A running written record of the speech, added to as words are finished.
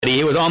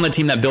He was on the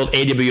team that built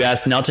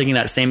AWS, now taking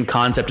that same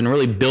concept and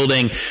really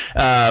building,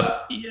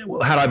 how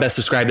do I best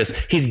describe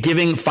this? He's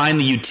find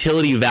the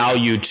utility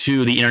value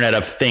to the Internet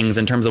of Things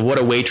in terms of what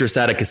a waitress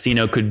at a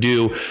casino could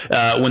do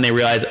when they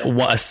realize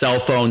a cell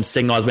phone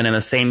signal has been in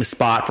the same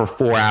spot for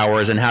 4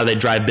 hours and how they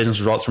drive business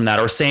results from that.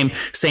 Or same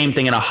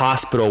thing in a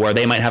hospital where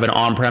they might have an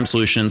on-prem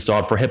solution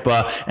installed for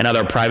HIPAA and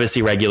other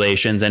privacy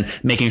regulations and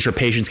making sure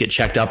patients get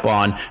checked up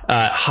on.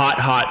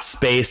 Hot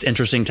space,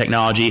 interesting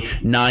technology,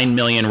 9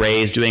 million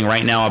raised, doing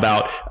right now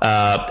about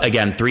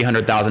again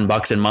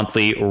 $300,000 in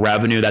monthly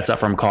revenue. That's up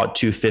from call it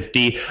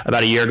 250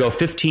 about a year ago.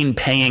 15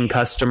 paying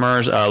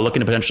customers,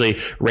 looking to potentially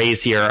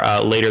raise here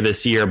later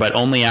this year, but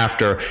only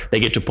after they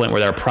get to a point where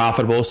they're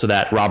profitable, so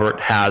that Robert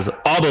has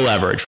all the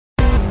leverage.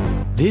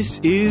 This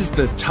is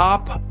the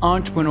Top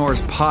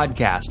Entrepreneurs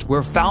Podcast,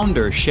 where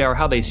founders share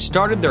how they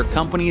started their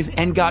companies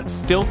and got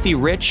filthy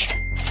rich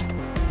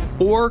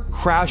or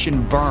crash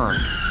and burn.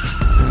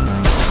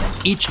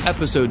 Each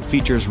episode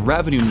features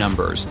revenue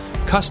numbers,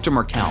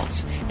 customer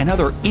counts, and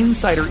other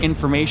insider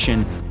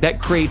information that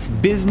creates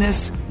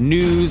business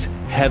news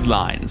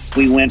headlines.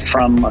 We went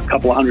from a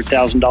couple of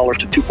 $100,000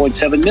 to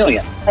 $2.7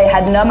 million. I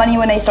had no money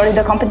when I started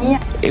the company.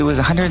 It was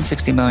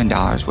 $160 million,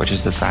 which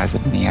is the size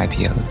of many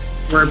IPOs.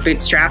 We're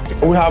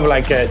bootstrapped. We have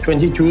like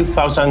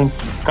 22,000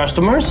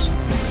 customers.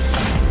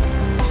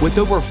 With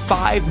over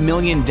 5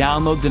 million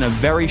downloads in a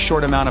very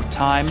short amount of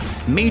time,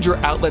 major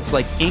outlets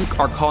like Inc.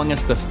 are calling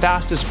us the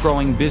fastest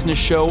growing business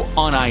show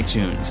on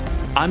iTunes.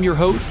 I'm your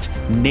host,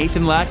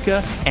 Nathan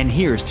Latka, and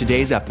here's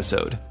today's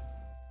episode.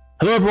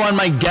 Hello, everyone.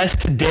 My guest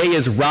today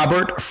is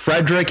Robert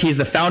Frederick. He's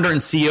the founder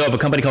and CEO of a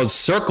company called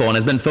Circle and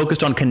has been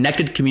focused on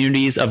connected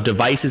communities of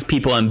devices,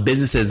 people, and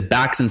businesses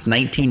back since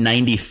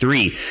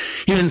 1993.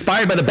 He was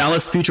inspired by the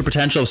boundless future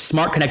potential of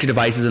smart connected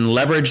devices and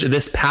leveraged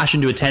this passion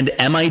to attend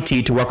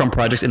MIT to work on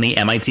projects in the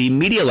MIT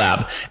Media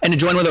Lab and to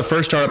join one of the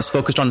first startups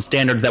focused on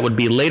standards that would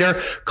be later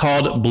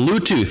called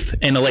Bluetooth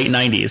in the late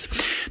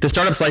 90s. The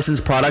startup's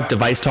licensed product,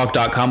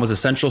 DeviceTalk.com, was a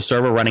central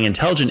server running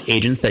intelligent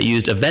agents that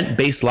used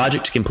event-based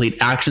logic to complete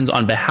actions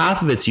on behalf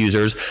of its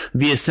users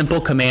via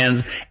simple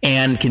commands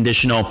and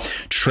conditional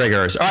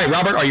triggers. All right,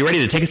 Robert, are you ready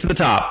to take us to the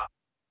top?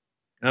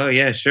 Oh,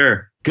 yeah,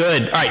 sure.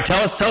 Good. All right,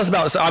 tell us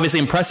about, so obviously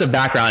impressive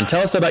background.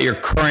 Tell us about your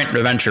current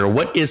venture.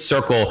 What is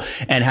Circle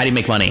and how do you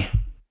make money?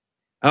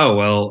 Oh,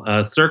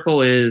 well,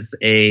 Circle is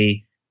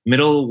a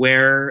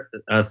middleware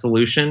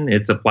solution.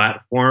 It's a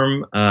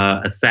platform,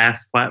 a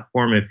SaaS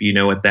platform, if you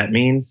know what that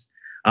means.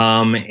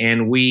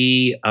 And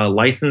we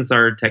license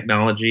our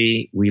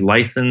technology. We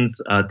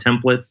license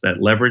templates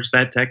that leverage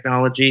that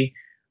technology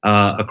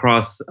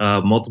across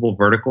multiple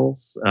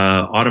verticals: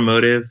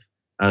 automotive,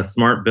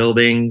 smart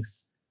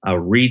buildings,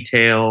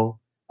 retail,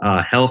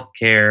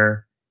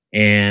 healthcare,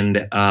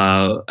 and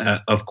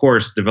of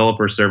course,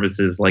 developer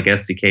services like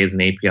SDKs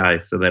and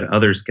APIs, so that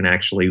others can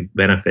actually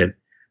benefit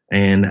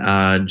and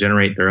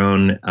generate their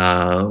own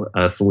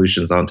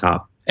solutions on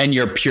top. And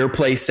you're pure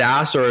play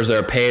SaaS, or is there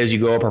a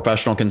pay-as-you-go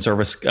professional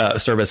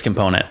service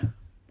component?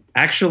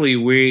 Actually,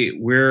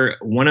 we're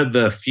one of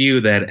the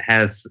few that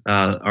has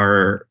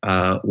our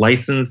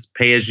licensed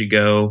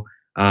pay-as-you-go,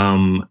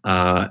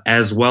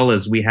 as well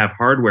as we have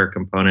hardware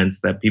components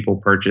that people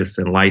purchase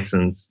and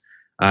license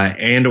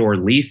and or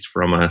lease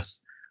from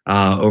us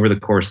over the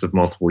course of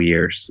multiple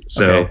years.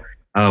 So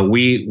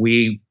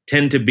we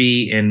tend to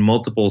be in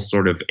multiple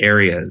sort of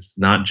areas,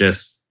 not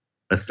just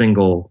a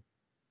single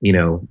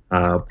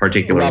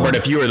particular. Robert, one.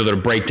 if you were to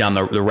break down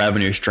the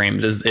revenue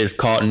streams, is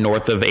call it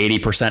north of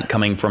 80%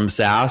 coming from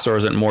SaaS, or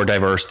is it more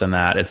diverse than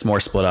that? It's more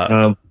split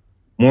up.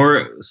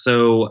 More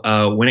so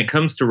when it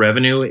comes to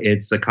revenue,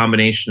 it's a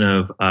combination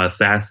of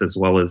SaaS as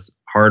well as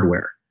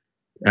hardware.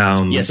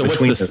 So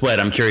what's the split?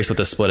 I'm curious what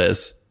the split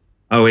is.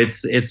 Oh,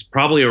 it's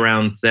probably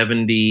around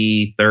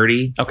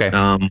 70-30. Okay.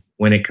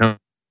 When it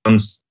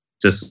comes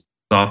to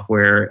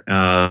software,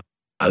 to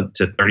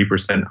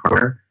 30%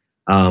 hardware.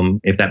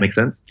 If that makes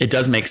sense. It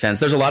does make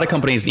sense. There's a lot of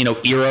companies,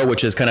 Eero,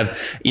 which is kind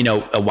of, a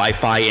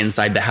Wi-Fi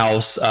inside the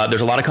house.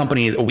 There's a lot of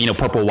companies,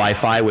 Purple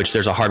Wi-Fi, which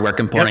there's a hardware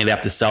component. Yep. They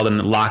have to sell them,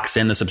 that locks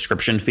in the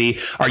subscription fee.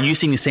 Are you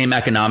seeing the same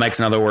economics?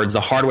 In other words,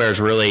 the hardware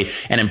is really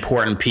an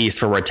important piece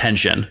for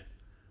retention.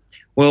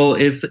 Well,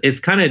 it's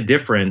kind of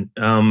different.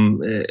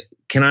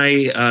 Can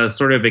I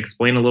sort of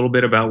explain a little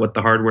bit about what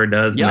the hardware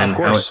does and then of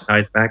course. How it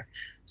ties back?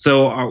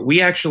 So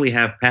we actually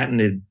have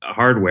patented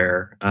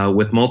hardware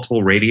with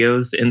multiple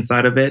radios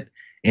inside of it.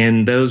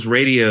 And those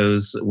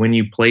radios, when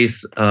you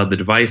place the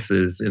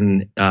devices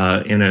in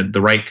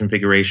the right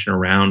configuration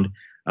around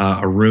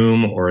a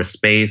room or a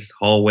space,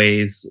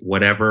 hallways,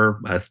 whatever,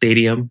 a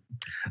stadium,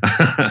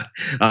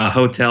 a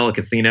hotel, a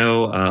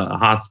casino, a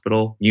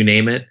hospital, you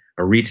name it,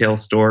 a retail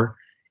store,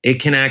 it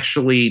can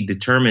actually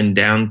determine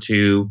down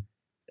to,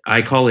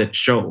 we call it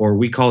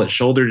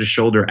shoulder to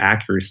shoulder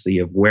accuracy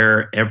of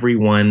where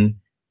everyone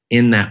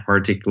in that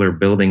particular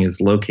building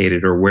is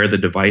located or where the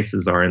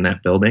devices are in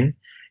that building.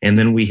 And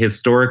then we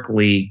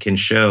historically can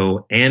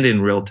show, and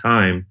in real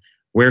time,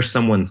 where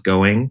someone's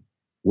going,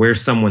 where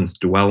someone's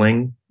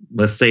dwelling.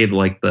 Let's say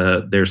like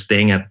they're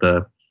staying at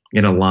the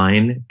in a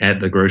line at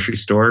the grocery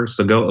store.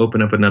 So go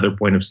open up another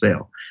point of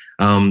sale.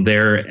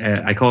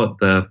 I call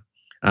it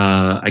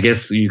I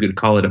guess you could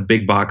call it a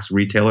big box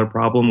retailer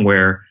problem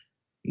where,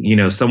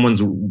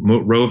 someone's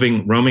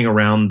roaming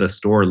around the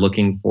store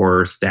looking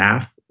for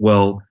staff.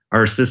 Well,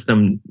 our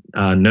system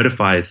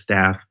notifies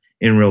staff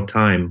in real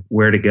time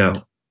where to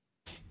go.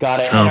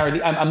 Got it.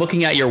 And I'm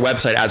looking at your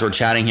website as we're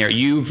chatting here.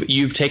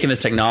 You've taken this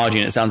technology,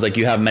 and it sounds like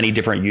you have many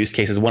different use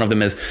cases. One of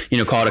them is,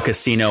 call it a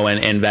casino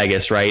in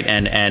Vegas, right?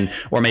 And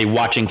or maybe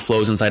watching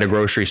flows inside a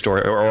grocery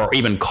store, or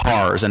even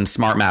cars and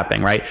smart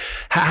mapping, right?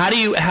 How do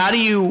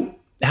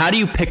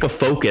you pick a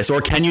focus,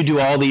 or can you do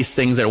all these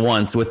things at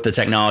once with the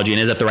technology?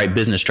 And is that the right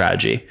business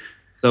strategy?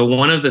 So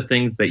one of the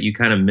things that you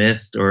kind of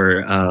missed,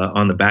 or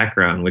on the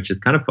background, which is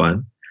kind of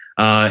fun,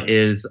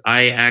 is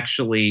I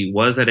actually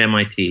was at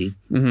MIT.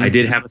 Mm-hmm. I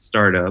did have a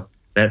startup.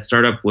 That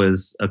startup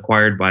was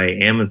acquired by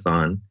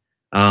Amazon.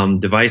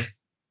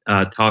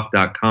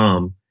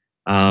 DeviceTalk.com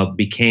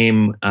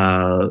became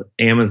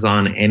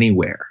Amazon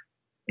Anywhere.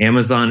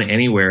 Amazon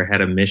Anywhere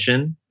had a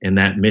mission, and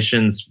that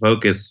mission's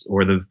focus,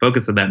 or the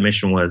focus of that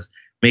mission, was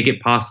make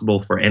it possible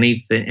for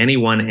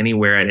anyone,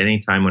 anywhere, at any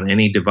time, on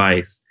any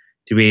device,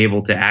 to be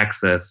able to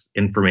access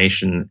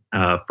information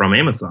from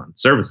Amazon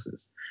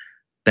services.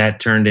 That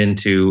turned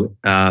into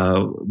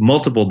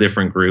multiple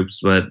different groups,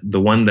 but the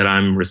one that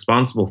I'm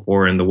responsible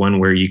for, and the one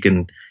where you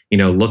can,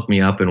 look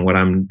me up, and what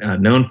I'm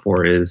known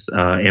for, is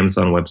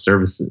Amazon Web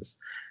Services.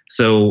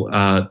 So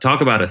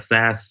talk about a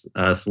SaaS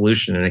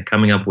solution, and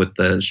coming up with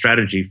the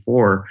strategy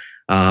for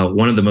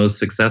one of the most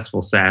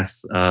successful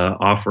SaaS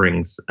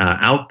offerings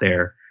out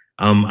there.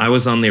 I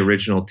was on the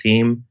original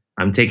team.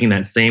 I'm taking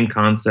that same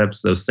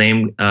concepts, those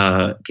same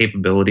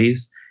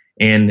capabilities,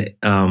 and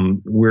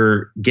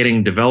we're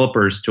getting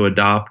developers to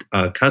adopt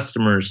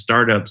customers,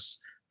 startups,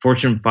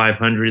 Fortune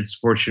 500s,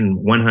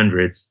 Fortune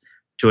 100s,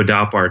 to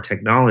adopt our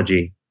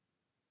technology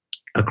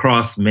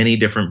across many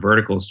different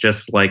verticals,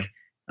 just like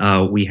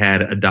we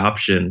had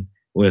adoption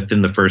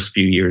within the first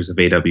few years of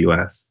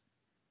AWS.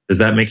 Does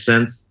that make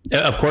sense?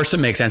 Of course it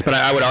makes sense. But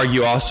I would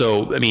argue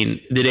also, did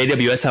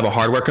AWS have a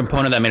hardware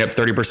component that made up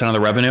 30% of the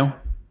revenue?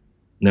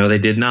 No, they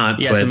did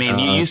not. Yes, but,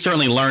 you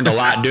certainly learned a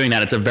lot doing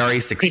that. It's a very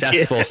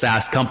successful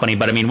SaaS company.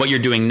 But what you're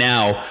doing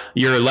now,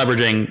 you're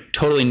leveraging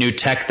totally new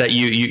tech that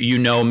you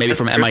know maybe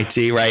from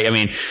MIT,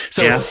 right?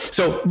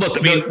 So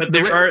look. But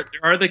there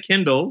are the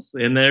Kindles,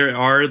 and there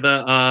are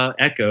the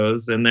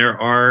Echoes, and there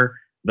are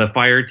the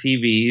Fire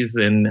TVs,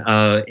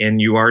 and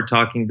you are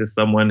talking to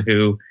someone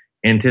who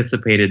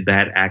anticipated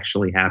that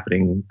actually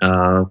happening.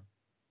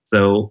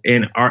 So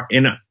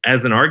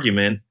as an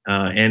argument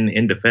and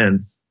in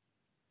defense.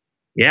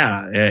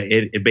 Yeah,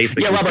 it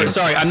basically. Yeah, Robert.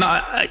 Sorry,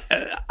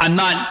 I'm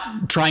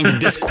not trying to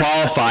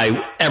disqualify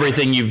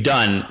everything you've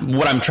done.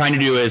 What I'm trying to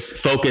do is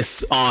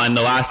focus on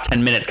the last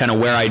 10 minutes, kind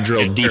of where I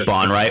drilled deep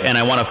on, right? And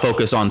I want to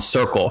focus on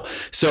Circle.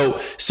 So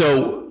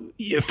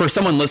for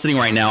someone listening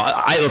right now,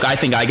 I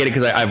think I get it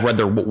because I've read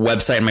their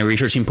website and my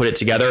research team put it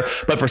together.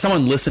 But for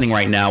someone listening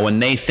right now, when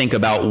they think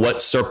about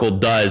what Circle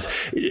does,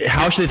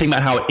 how should they think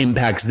about how it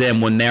impacts them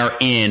when they're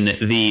in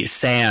the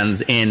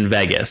Sands in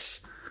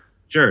Vegas?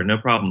 Sure, no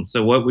problem.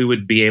 So what we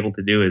would be able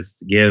to do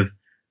is give,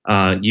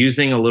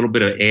 using a little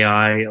bit of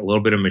AI, a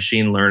little bit of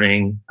machine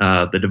learning.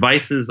 The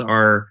devices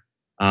are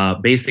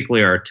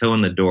basically our toe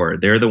in the door.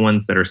 They're the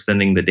ones that are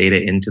sending the data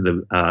into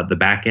the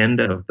back end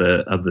of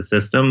the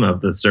system, of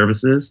the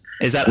services.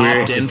 Is that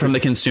opt-in from the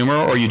consumer,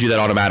 or you do that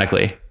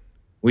automatically?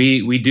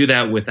 We do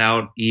that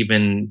without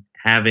even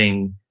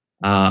having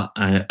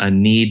a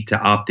need to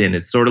opt in.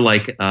 It's sort of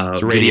like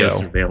video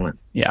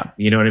surveillance. Yeah,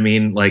 you know what I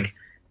mean, like.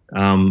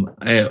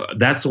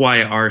 That's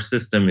why our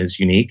system is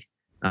unique.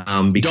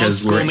 Because don't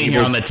school me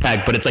here on the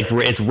tech, but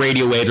it's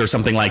radio waves or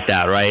something like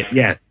that, right?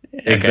 Yes,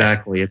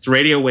 exactly. Okay. It's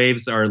radio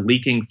waves are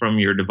leaking from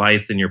your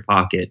device in your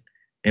pocket,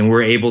 and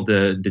we're able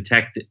to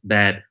detect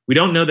that. We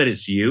don't know that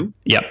it's you.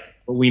 Yep.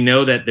 But we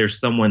know that there's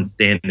someone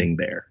standing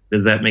there.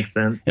 Does that make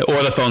sense?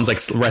 Or the phone's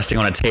resting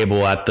on a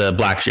table at the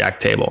blackjack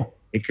table.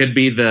 It could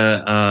be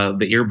the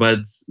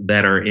earbuds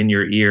that are in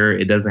your ear.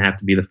 It doesn't have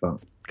to be the phone.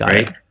 Got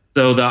it.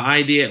 So the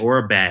idea, or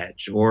a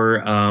badge,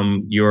 or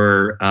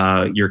your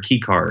key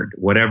card,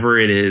 whatever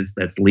it is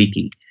that's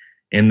leaky,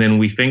 and then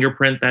we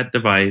fingerprint that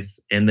device,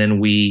 and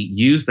then we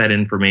use that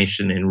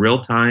information in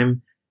real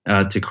time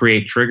to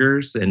create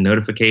triggers and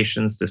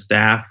notifications to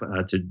staff,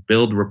 to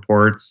build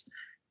reports,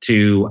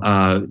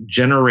 to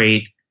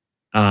generate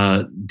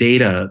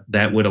data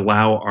that would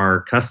allow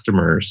our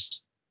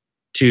customers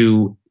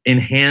to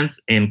enhance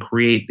and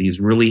create these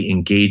really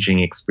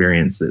engaging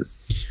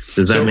experiences.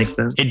 Does that make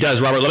sense? It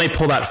does, Robert. Let me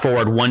pull that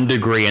forward 1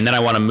 degree, and then I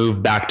want to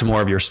move back to more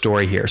of your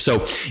story here.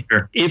 So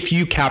If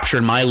you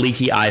captured my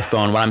leaky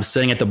iPhone when I'm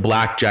sitting at the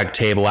blackjack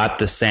table at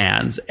the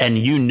Sands,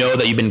 and you know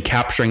that you've been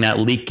capturing that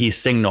leaky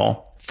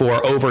signal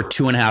for over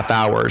 2.5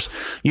 hours,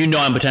 you know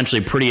I'm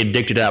potentially pretty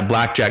addicted to that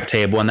blackjack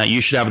table, and that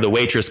you should have the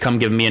waitress come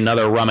give me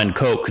another rum and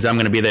Coke because I'm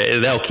going to be there.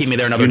 They'll keep me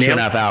there another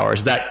 2.5 hours.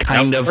 Is that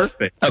kind of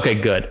perfect? Okay,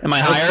 good. Am I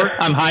hired?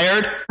 Perfect. I'm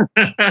hired.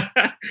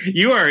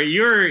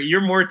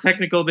 You're more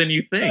technical than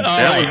you think.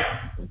 All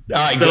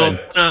right, so good.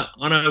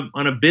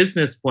 On a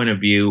business point of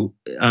view,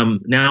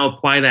 now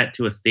apply that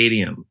to a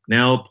stadium.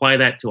 Now apply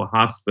that to a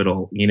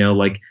hospital.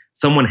 Like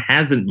someone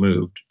hasn't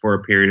moved for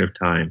a period of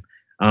time.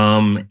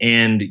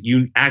 And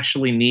you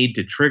actually need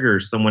to trigger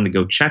someone to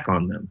go check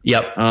on them.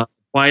 Yep.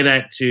 Apply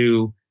that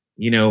to,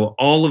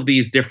 all of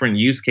these different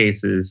use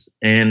cases.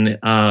 And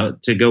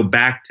to go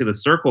back to the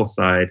Circle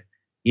side,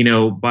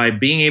 by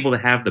being able to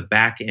have the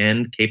back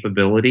end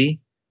capability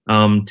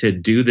to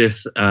do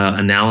this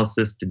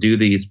analysis, to do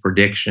these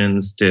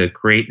predictions, to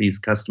create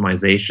these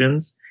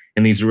customizations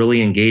and these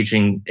really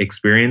engaging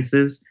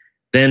experiences,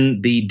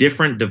 then the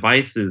different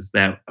devices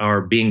that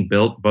are being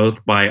built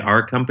both by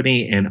our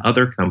company and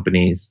other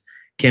companies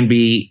can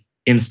be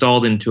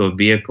installed into a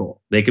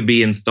vehicle. They could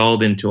be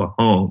installed into a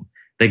home.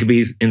 They could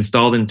be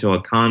installed into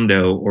a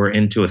condo or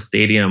into a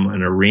stadium,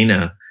 an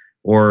arena,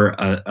 or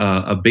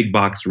a big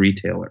box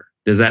retailer.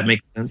 Does that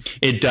make sense?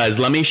 It does.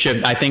 Let me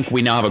shift. I think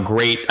we now have a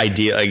great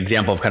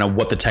example of kind of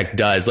what the tech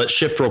does. Let's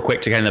shift real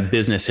quick to kind of the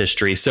business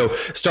history. So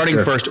starting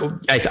first,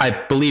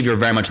 I believe you're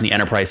very much in the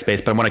enterprise space,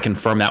 but I want to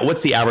confirm that.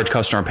 What's the average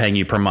customer paying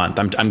you per month?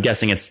 I'm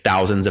guessing it's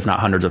thousands, if not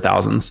hundreds of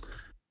thousands.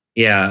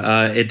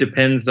 Yeah, it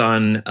depends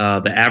on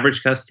the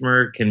average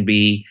customer can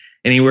be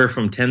anywhere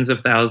from tens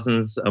of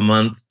thousands a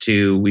month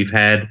to we've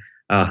had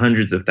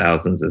hundreds of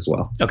thousands as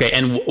well. Okay.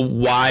 And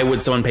why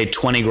would someone pay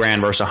 20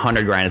 grand versus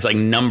 100 grand? It's like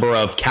number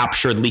of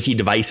captured leaky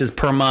devices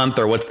per month,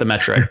 or what's the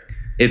metric?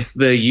 It's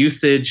the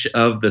usage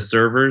of the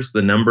servers,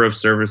 the number of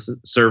servers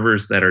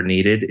that are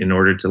needed in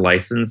order to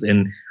license.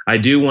 And I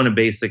do want to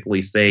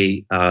basically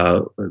say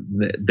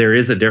there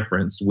is a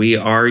difference. We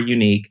are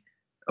unique,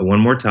 one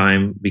more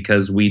time,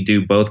 because we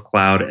do both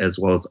cloud as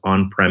well as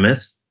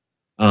on-premise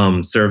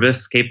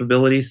service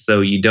capabilities.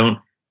 So you don't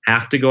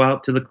have to go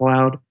out to the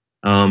cloud.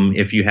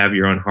 If you have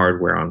your own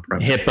hardware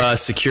on-prem. HIPAA,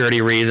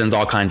 security reasons,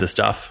 all kinds of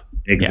stuff.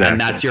 Exactly. Yeah, and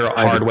that's your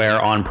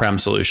hardware on-prem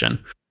solution.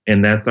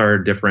 And that's our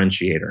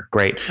differentiator.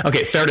 Great.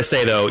 Okay. Fair to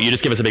say, though, you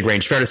just give us a big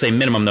range. Fair to say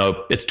minimum,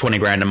 though, it's 20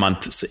 grand a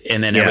month,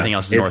 and then everything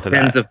else is north of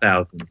that. Tens of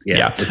thousands.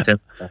 Yeah. It's tens of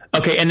thousands.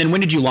 Okay. And then when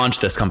did you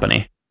launch this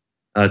company?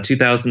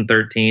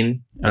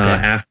 2013,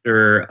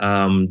 after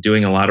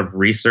doing a lot of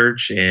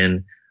research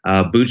and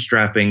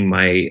bootstrapping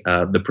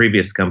the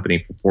previous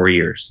company for 4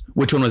 years.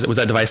 Which one was it? Was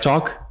that Device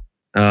Talk?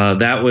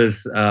 That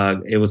was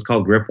it was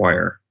called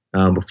Gripwire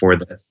before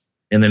this,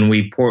 and then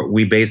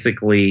we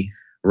basically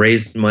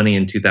raised money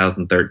in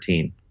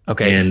 2013.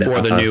 Okay, and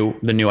for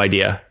the new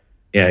idea.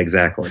 Yeah,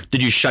 exactly.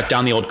 Did you shut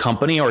down the old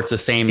company, or it's the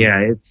same?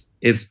 Yeah,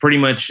 it's pretty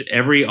much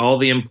all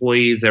the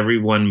employees,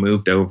 everyone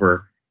moved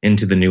over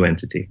into the new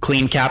entity.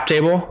 Clean cap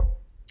table.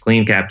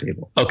 Clean cap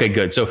table. Okay,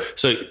 good. So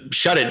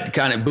shut it,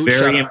 kind of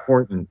bootstrap.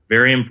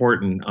 Very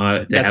important.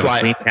 That's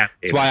why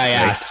I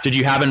asked. Did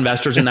you have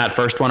investors in that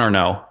first one or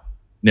no?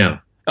 No.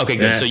 Okay,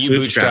 good. So you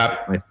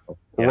bootstrap,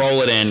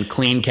 roll it in,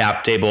 clean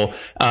cap table.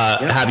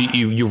 Have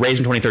you raised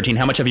in 2013?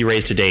 How much have you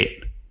raised to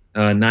date?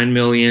 $9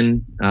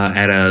 million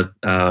at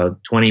a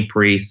 20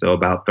 pre, so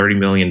about $30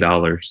 million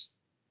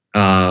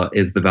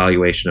is the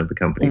valuation of the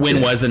company.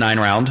 When was the 9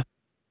 round?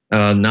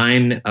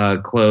 9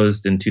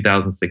 closed in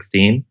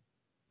 2016.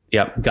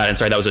 Yep, got it.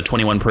 Sorry, that was a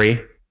 21 pre.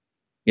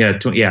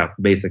 Yeah,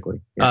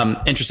 basically.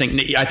 Yeah. Interesting.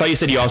 I thought you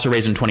said you also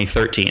raised in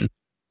 2013.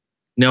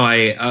 No,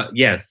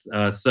 yes.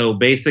 So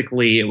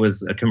basically, it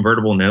was a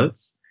convertible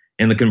notes,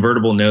 and the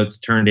convertible notes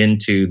turned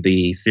into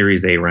the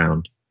Series A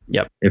round.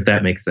 Yep, if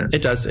that makes sense.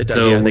 It does.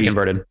 So they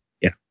converted.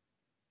 Yeah.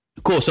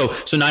 Cool. So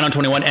 9 on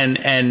 21,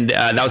 and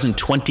that was in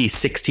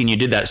 2016. You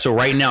did that. So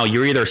right now,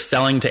 you're either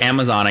selling to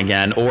Amazon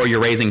again, or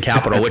you're raising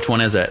capital. Which one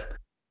is it?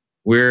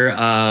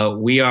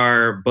 We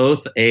are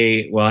both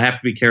I have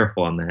to be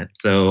careful on that.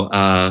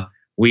 So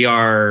we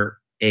are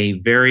a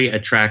very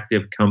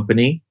attractive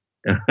company.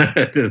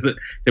 to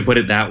put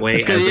it that way.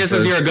 It's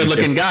because you're a good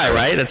looking guy,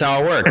 right? That's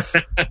how it works.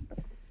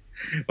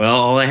 Well,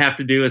 all I have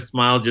to do is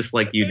smile just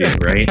like you do,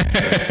 right?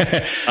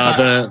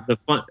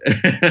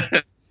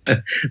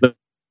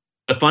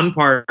 The fun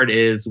part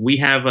is we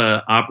have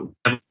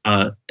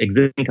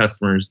existing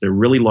customers. They're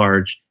really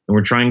large, and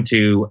we're trying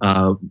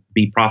to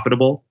be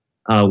profitable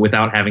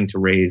without having to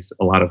raise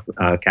a lot of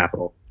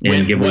capital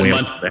and give away.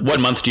 What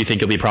month do you think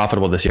you'll be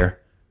profitable this year?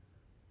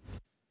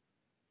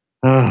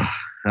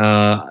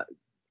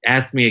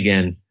 Ask me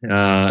again.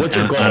 What's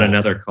your goal? On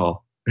another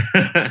call.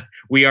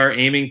 We are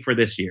aiming for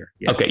this year.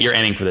 Yes. Okay, you're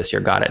aiming for this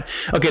year. Got it.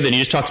 Okay, then you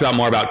just talked about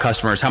more about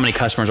customers. How many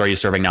customers are you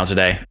serving now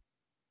today?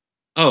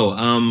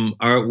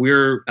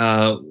 We're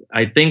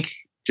I think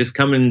just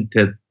coming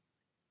to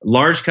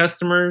large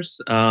customers.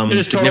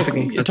 Just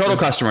total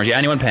customers. Yeah,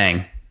 anyone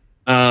paying?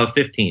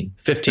 15.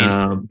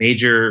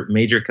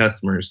 Major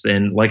customers,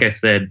 and like I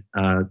said,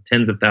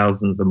 tens of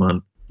thousands a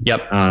month.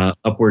 Yep.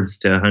 Upwards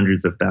to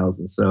hundreds of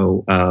thousands.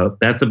 So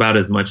that's about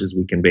as much as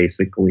we can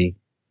basically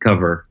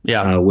cover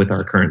Yeah. with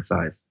our current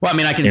size. Well, I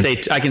mean, I can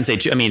say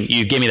too. I mean,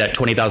 you gave me that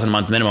 20,000 a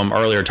month minimum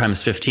earlier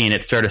times 15.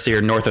 It's fair to say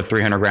you're north of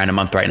 300 grand a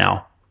month right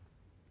now.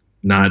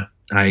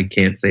 I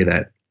can't say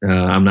that.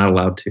 I'm not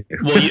allowed to.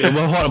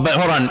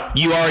 Hold on.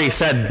 You already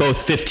said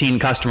both 15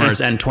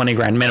 customers and 20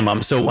 grand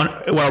minimum. So one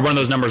of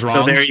those numbers wrong?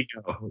 So there you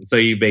go. So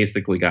you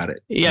basically got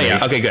it. Yeah.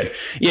 Yeah. Okay, good.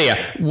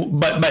 Yeah.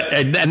 But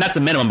and that's a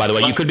minimum, by the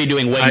way. You could be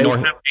doing way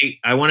north.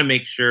 I want to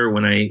make sure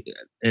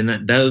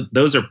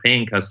those are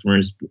paying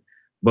customers,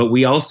 but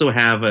we also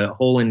have a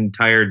whole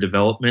entire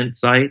development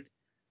site,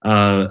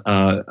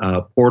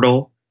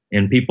 portal,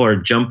 and people are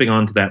jumping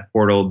onto that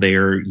portal.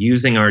 They're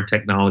using our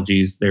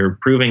technologies. They're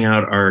proving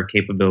out our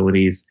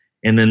capabilities.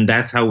 And then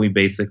that's how we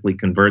basically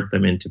convert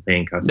them into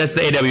paying customers. That's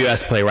the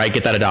AWS play, right?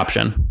 Get that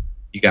adoption.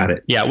 You got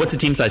it. Yeah. What's the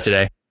team size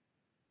today?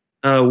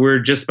 We're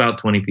just about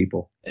 20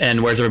 people.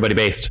 And where's everybody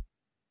based?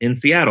 In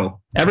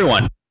Seattle.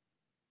 Everyone.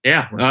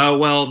 Yeah.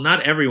 Well,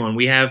 not everyone.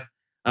 We have,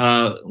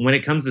 when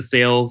it comes to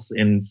sales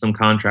and some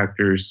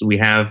contractors, we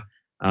have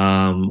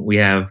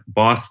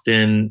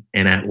Boston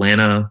and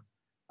Atlanta,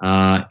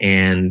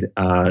 and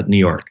New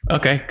York.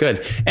 Okay,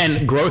 good.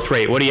 And growth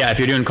rate, what do you have? If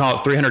you're doing call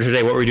it 300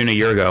 today, what were you doing a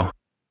year ago?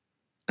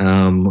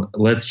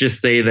 Let's just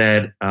say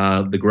that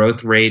the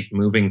growth rate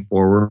moving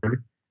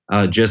forward,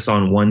 just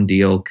on one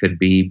deal could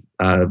be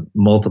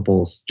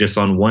multiples just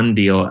on one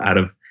deal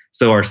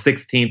so our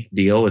 16th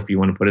deal, if you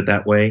want to put it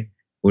that way,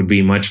 would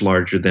be much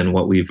larger than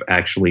what we've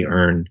actually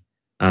earned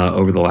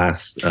over the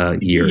last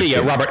year. Yeah,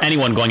 Robert,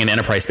 anyone going in the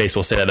enterprise space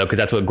will say that, though, because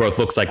that's what growth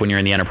looks like when you're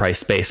in the enterprise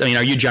space. I mean,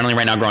 are you generally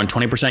right now growing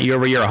 20% year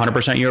over year,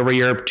 100% year over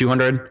year,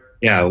 200?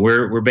 Yeah,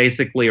 we're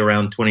basically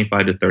around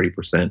 25 to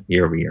 30%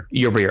 year over year.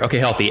 Year over year. Okay,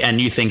 healthy. And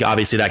you think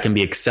obviously that can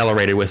be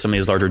accelerated with some of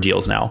these larger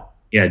deals now?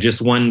 Yeah,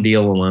 just one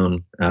deal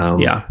alone.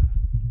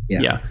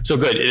 Yeah. So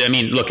good. I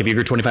mean, look, if you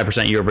grew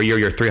 25% year over year,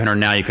 you're 300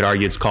 now. You could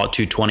argue it's called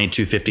 220,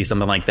 250,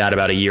 something like that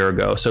about a year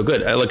ago. So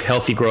good. Look,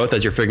 healthy growth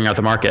as you're figuring out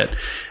the market.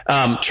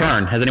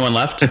 Churn. Has anyone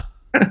left?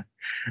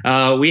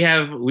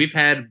 We've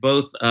had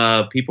both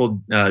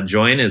people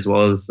join as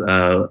well as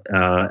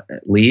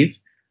leave.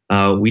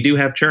 We do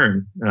have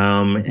churn.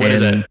 What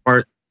is it?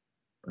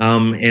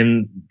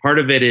 And part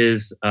of it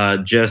is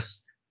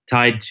just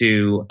tied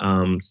to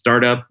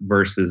startup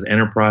versus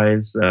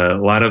enterprise. A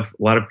lot of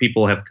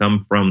people have come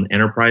from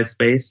enterprise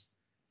space.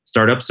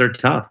 Startups are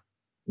tough,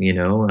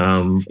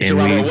 So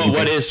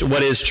Robert,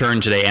 what is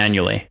churn today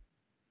annually?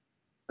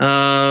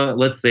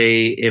 Let's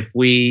say if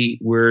we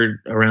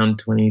were around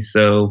 20,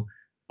 so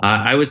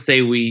I would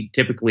say we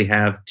typically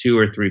have 2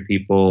 or 3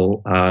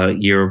 people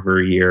year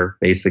over year,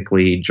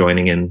 basically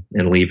joining and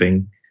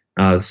leaving.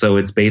 So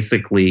it's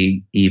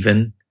basically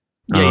even.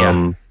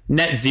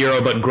 Net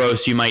zero, but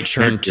gross, you might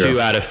churn 2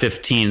 out of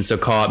 15. So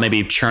call it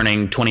maybe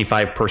churning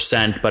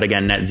 25%, but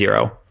again, net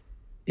zero.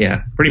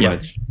 Yeah, pretty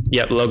much.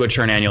 Yep, logo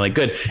churn annually.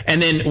 Good.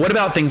 And then what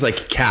about things like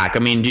CAC? I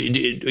mean,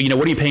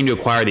 what are you paying to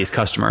acquire these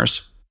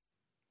customers?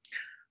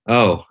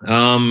 So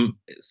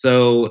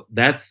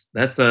that's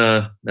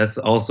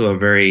also a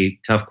very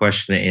tough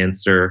question to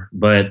answer,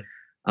 but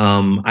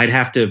I'd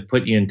have to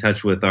put you in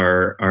touch with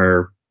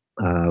our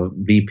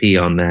VP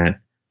on that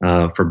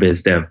for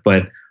biz dev.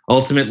 But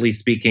ultimately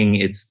speaking,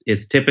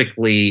 it's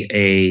typically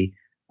a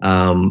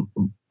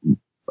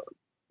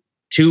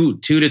 2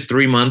 to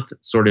 3 month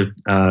sort of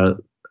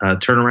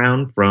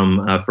turnaround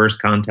from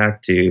first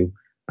contact to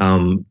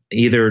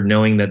either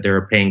knowing that they're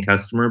a paying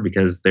customer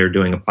because they're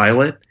doing a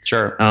pilot,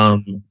 sure,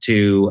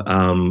 to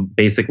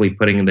basically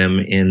putting them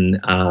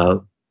in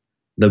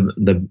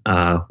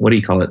the what do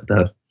you call it,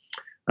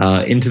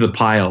 into the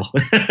pile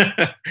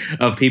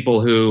of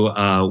people who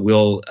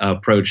will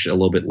approach a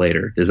little bit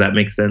later. Does that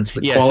make sense?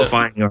 Yeah,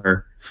 qualifying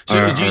do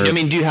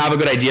you have a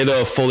good idea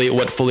though of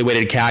what fully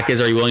weighted CAC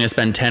is? Are you willing to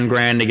spend 10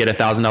 grand to get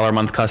 $1,000 a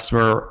month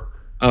customer?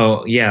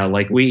 Oh yeah,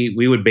 like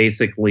we would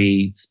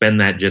basically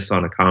spend that just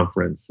on a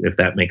conference, if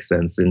that makes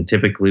sense. And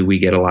typically we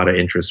get a lot of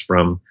interest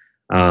from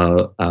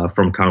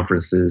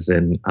conferences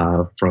and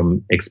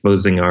from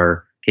exposing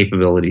our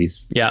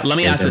capabilities. Yeah, let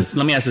me ask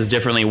this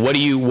differently. What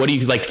do you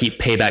like to keep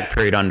payback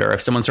period under?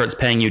 If someone starts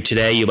paying you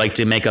today, you like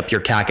to make up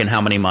your CAC in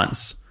how many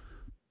months?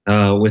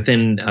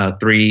 Within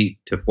 3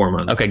 to 4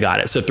 months. Okay, got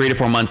it. So 3 to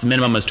 4 months,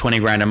 minimum is 20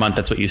 grand a month.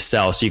 That's what you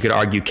sell. So you could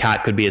argue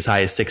CAC could be as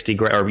high as 60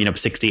 grand or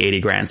 60,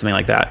 80 grand, something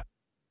like that.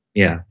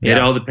 Yeah. It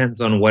all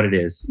depends on what it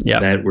is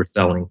that we're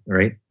selling,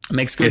 right?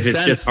 Makes good sense. If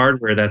it's just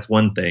hardware, that's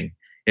one thing.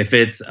 If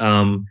it's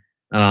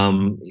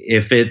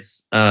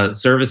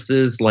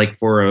services, like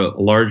for a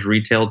large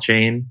retail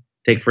chain,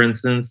 take for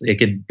instance, it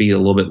could be a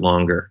little bit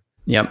longer.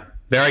 Yep.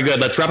 Very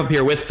good. Let's wrap up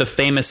here with the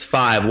famous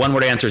 5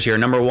 one-word answers here.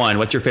 Number 1,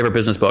 what's your favorite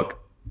business book?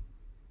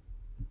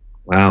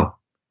 Wow.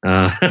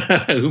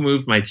 Who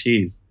Moved My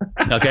Cheese?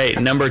 Okay.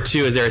 Number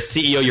 2, is there a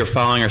CEO you're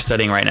following or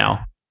studying right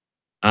now?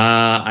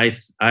 I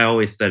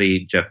always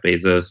study Jeff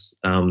Bezos.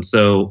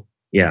 So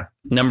yeah.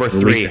 Number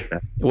 3,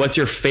 what's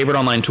your favorite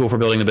online tool for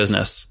building the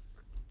business?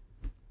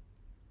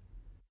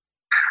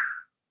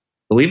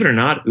 Believe it or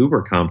not,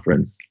 Uber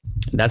Conference.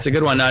 That's a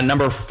good one.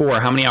 Number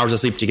 4, how many hours of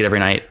sleep do you get every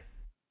night?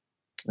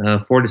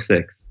 4 to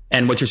 6.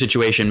 And what's your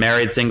situation?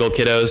 Married, single,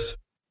 kiddos?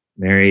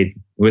 Married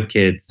with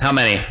kids. How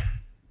many?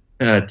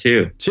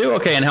 2. 2.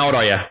 Okay. And how old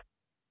are you?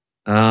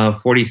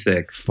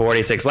 46.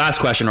 46. Last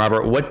question,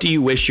 Robert. What do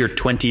you wish your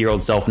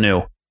 20-year-old self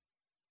knew?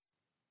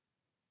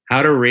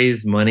 How to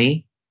raise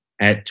money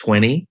at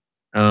 20,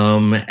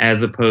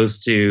 as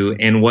opposed to,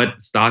 and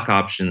what stock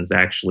options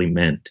actually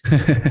meant.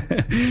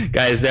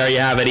 Guys, there you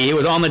have it. He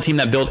was on the team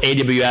that built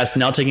AWS,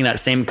 now taking that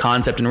same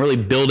concept and really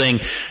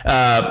building,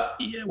 how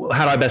do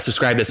I best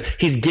describe this?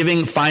 He's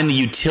find the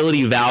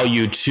utility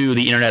value to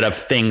the Internet of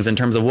Things in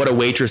terms of what a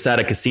waitress at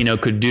a casino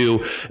could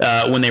do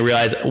when they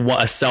realize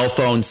a cell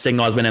phone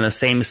signal has been in the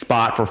same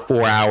spot for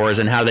 4 hours,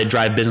 and how they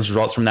drive business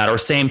results from that. Or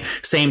same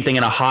thing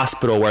in a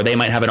hospital where they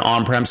might have an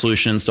on-prem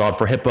solution installed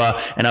for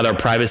HIPAA and other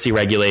privacy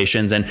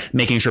regulations, and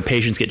making sure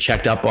patients get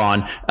checked up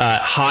on.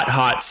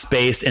 Hot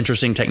space,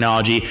 interesting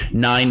technology.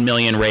 9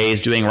 million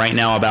raised, doing right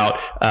now about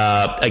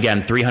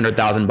again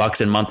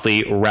 $300,000 in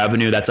monthly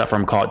revenue. That's up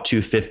from, call it,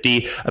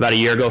 250 about a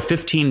year ago.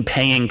 15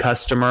 paying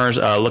customers,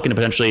 looking to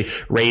potentially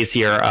raise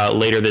here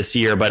later this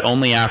year, but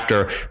only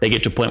after they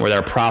get to a point where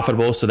they're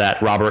profitable, so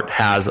that Robert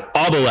has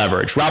all the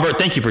leverage. Robert,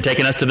 thank you for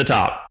taking us to the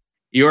top.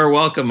 You are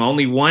welcome.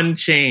 Only one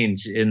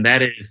change, and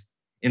that is,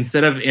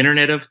 instead of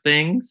Internet of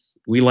Things,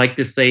 we like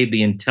to say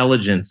the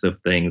intelligence of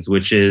things,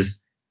 which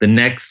is the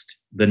next.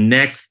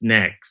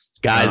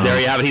 Guys, there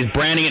you have it. He's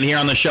branding it here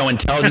on the show,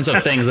 Intelligence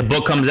of Things. The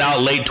book comes out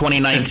late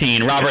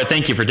 2019. Robert,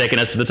 thank you for taking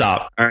us to the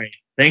top. All right.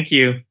 Thank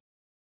you.